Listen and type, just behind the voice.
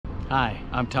Hi,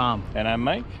 I'm Tom, And I'm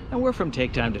Mike. and we're from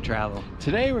Take Time to Travel.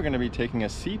 Today we're going to be taking a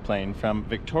seaplane from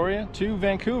Victoria to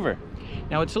Vancouver.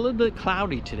 Now it's a little bit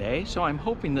cloudy today, so I'm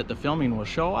hoping that the filming will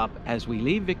show up as we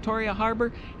leave Victoria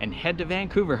Harbour and head to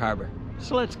Vancouver Harbour.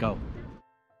 So let's go.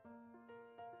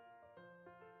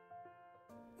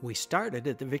 We started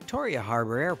at the Victoria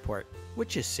Harbour Airport,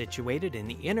 which is situated in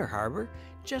the inner harbour,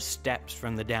 just steps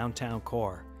from the downtown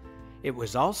core. It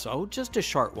was also just a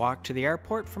short walk to the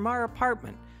airport from our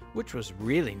apartment, which was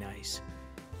really nice.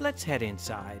 Let's head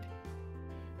inside.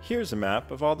 Here's a map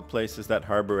of all the places that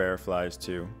Harbour Air flies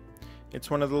to. It's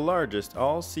one of the largest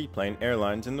all-seaplane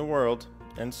airlines in the world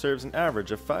and serves an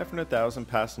average of 500,000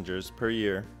 passengers per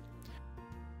year.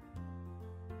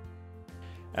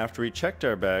 After we checked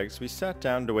our bags, we sat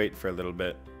down to wait for a little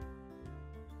bit,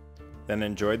 then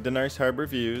enjoyed the nice harbour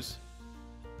views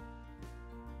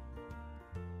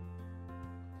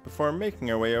before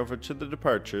making our way over to the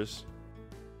departures.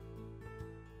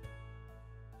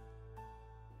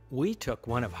 We took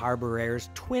one of Harbour Air's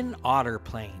twin otter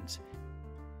planes.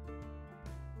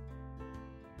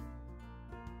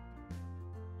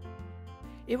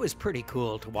 It was pretty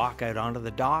cool to walk out onto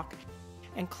the dock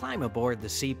and climb aboard the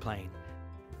seaplane.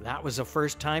 That was a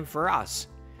first time for us.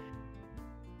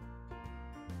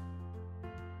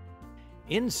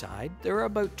 Inside, there were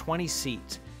about 20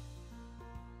 seats,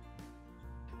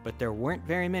 but there weren't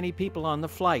very many people on the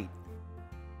flight.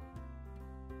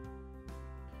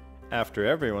 After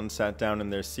everyone sat down in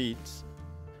their seats,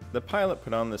 the pilot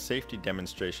put on the safety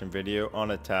demonstration video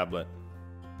on a tablet.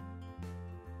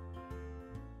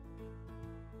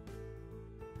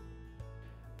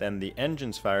 Then the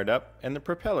engines fired up and the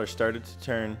propeller started to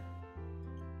turn.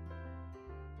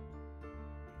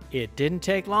 It didn't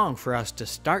take long for us to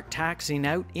start taxiing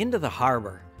out into the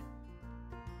harbour.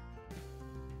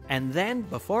 And then,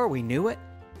 before we knew it,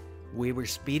 we were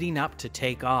speeding up to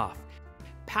take off,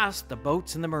 past the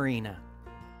boats in the marina.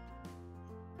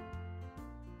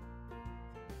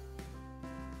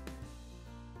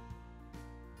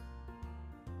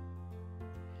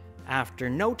 After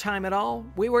no time at all,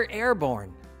 we were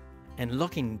airborne and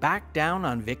looking back down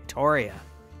on Victoria.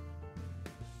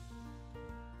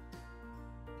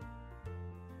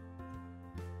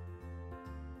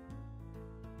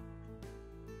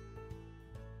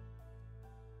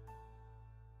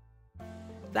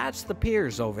 That's the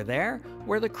piers over there,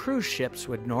 where the cruise ships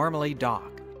would normally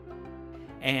dock,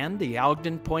 and the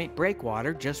Ogden Point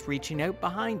breakwater just reaching out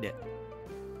behind it.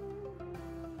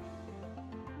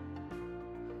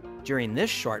 During this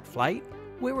short flight,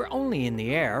 we were only in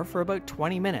the air for about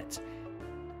 20 minutes,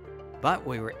 but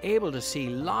we were able to see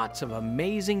lots of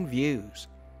amazing views.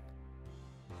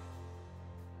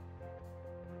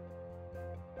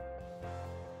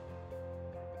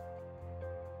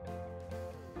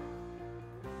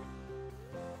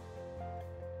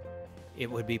 It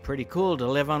would be pretty cool to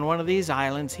live on one of these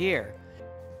islands here,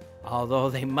 although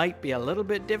they might be a little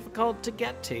bit difficult to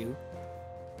get to.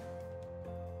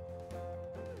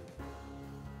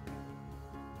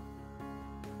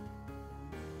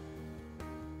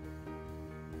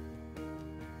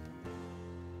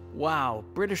 Wow,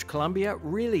 British Columbia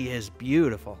really is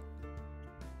beautiful.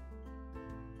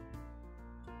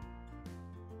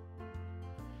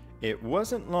 It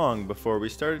wasn't long before we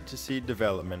started to see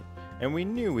development, and we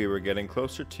knew we were getting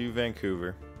closer to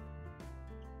Vancouver.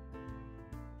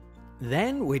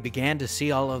 Then we began to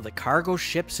see all of the cargo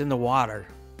ships in the water,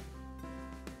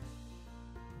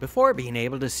 before being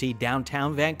able to see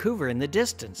downtown Vancouver in the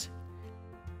distance.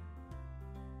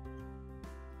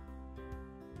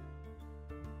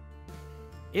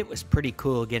 It was pretty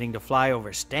cool getting to fly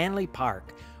over Stanley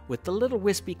Park with the little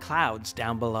wispy clouds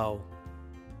down below.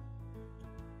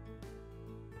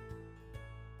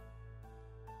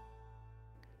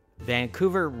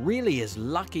 Vancouver really is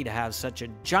lucky to have such a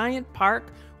giant park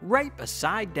right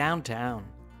beside downtown.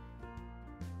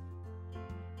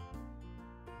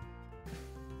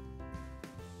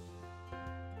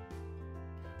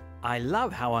 I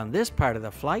love how on this part of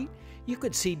the flight you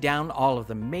could see down all of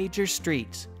the major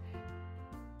streets.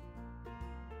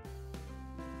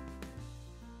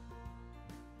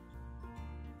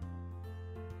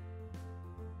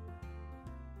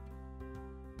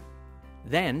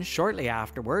 Then, shortly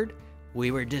afterward,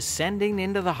 we were descending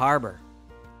into the harbour.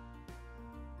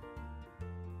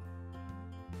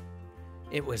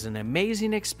 It was an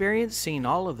amazing experience seeing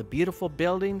all of the beautiful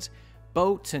buildings,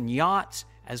 boats, and yachts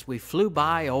as we flew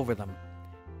by over them.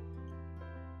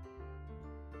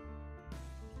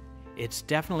 It's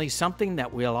definitely something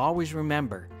that we'll always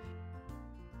remember.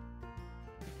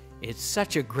 It's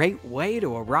such a great way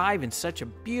to arrive in such a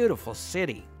beautiful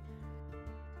city.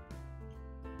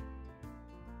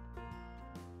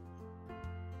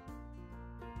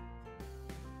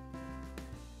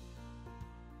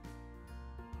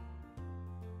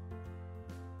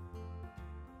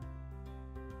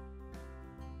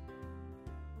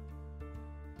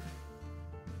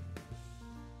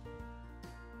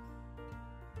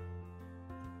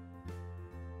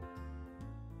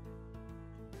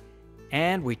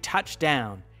 And we touched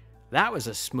down. That was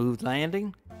a smooth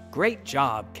landing. Great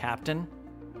job, Captain.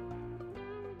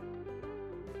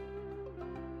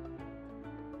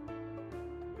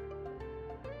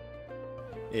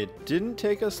 It didn't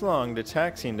take us long to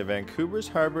taxi into Vancouver's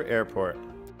Harbour Airport.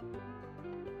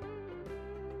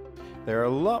 There are a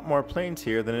lot more planes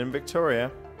here than in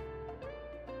Victoria.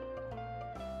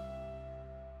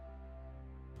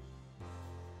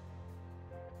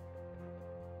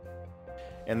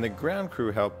 And the ground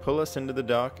crew helped pull us into the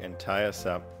dock and tie us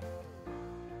up.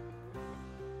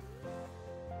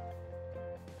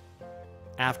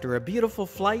 After a beautiful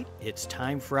flight, it's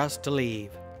time for us to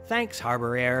leave. Thanks,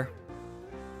 Harbour Air.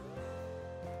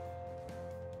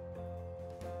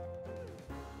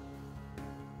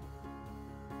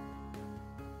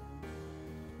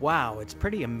 Wow, it's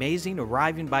pretty amazing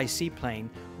arriving by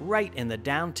seaplane right in the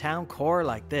downtown core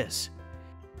like this.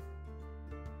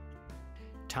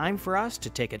 Time for us to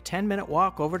take a 10-minute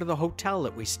walk over to the hotel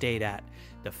that we stayed at,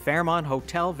 the Fairmont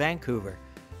Hotel, Vancouver,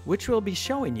 which we'll be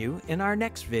showing you in our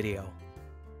next video.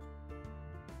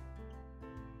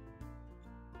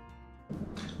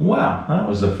 Wow, that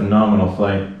was a phenomenal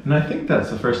flight, and I think that's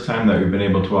the first time that we've been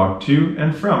able to walk to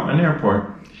and from an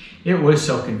airport. It was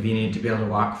so convenient to be able to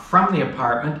walk from the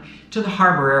apartment to the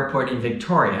Harbour Airport in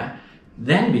Victoria,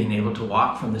 then being able to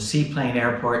walk from the Seaplane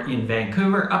Airport in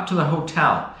Vancouver up to the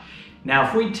hotel. Now,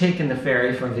 if we'd taken the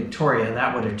ferry from Victoria,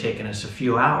 that would have taken us a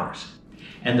few hours.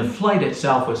 And the flight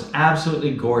itself was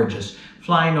absolutely gorgeous,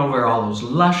 flying over all those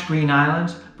lush green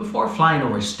islands before flying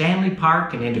over Stanley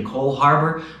Park and into Coal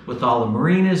Harbour with all the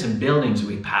marinas and buildings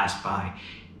we passed by.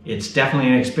 It's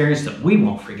definitely an experience that we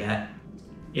won't forget.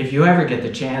 If you ever get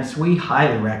the chance, we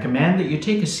highly recommend that you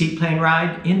take a seaplane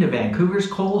ride into Vancouver's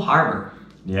Coal Harbour.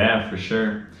 Yeah, for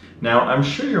sure. Now, I'm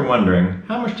sure you're wondering,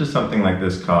 how much does something like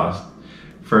this cost?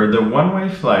 For the one-way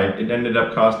flight, it ended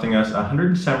up costing us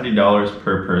 $170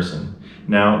 per person.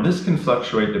 Now, this can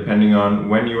fluctuate depending on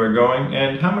when you are going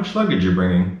and how much luggage you're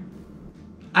bringing.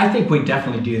 I think we'd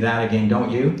definitely do that again,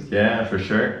 don't you? Yeah, for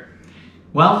sure.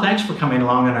 Well, thanks for coming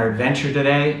along on our adventure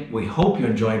today. We hope you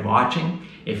enjoyed watching.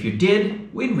 If you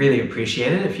did, we'd really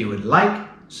appreciate it if you would like,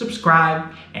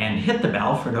 subscribe, and hit the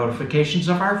bell for notifications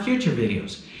of our future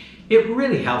videos. It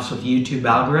really helps with the YouTube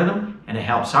algorithm, and it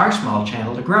helps our small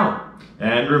channel to grow.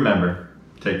 And remember,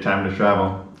 take time to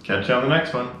travel. Catch you on the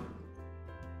next one.